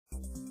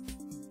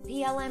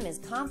PLM is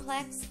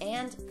complex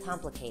and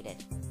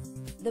complicated,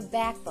 the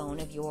backbone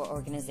of your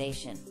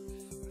organization.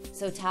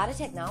 So Tata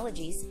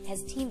Technologies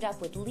has teamed up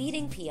with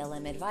leading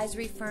PLM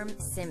advisory firm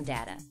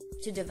SimData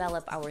to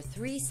develop our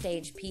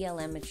 3-stage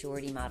PLM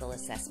maturity model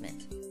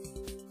assessment.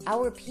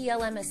 Our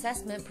PLM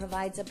assessment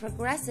provides a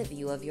progressive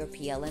view of your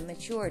PLM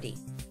maturity,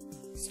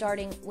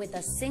 starting with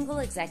a single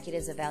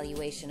executive's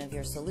evaluation of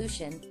your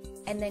solution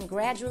and then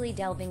gradually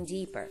delving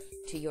deeper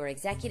to your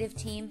executive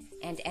team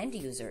and end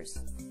users.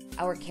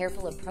 Our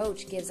careful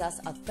approach gives us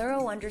a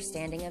thorough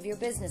understanding of your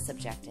business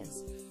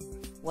objectives,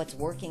 what's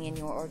working in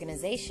your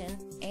organization,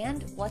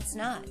 and what's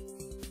not.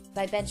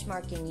 By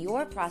benchmarking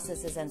your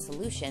processes and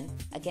solution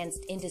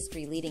against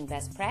industry-leading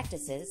best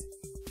practices,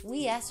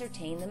 we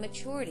ascertain the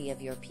maturity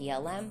of your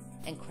PLM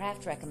and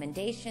craft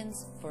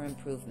recommendations for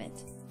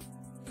improvement.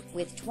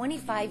 With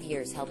 25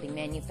 years helping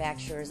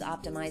manufacturers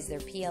optimize their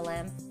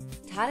PLM,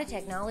 Tata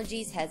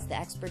Technologies has the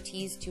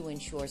expertise to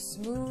ensure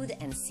smooth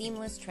and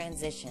seamless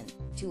transition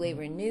to a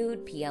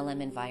renewed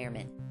PLM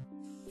environment.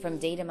 From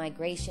data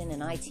migration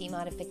and IT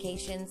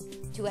modifications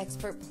to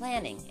expert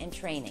planning and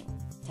training,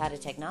 Tata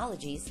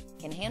Technologies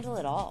can handle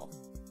it all.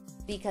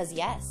 Because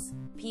yes,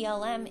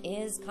 PLM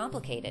is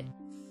complicated,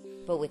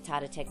 but with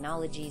Tata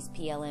Technologies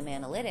PLM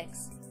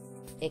Analytics,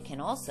 it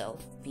can also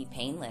be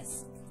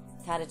painless.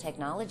 Tata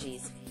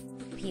Technologies,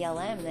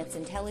 PLM that's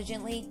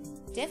intelligently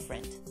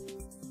different.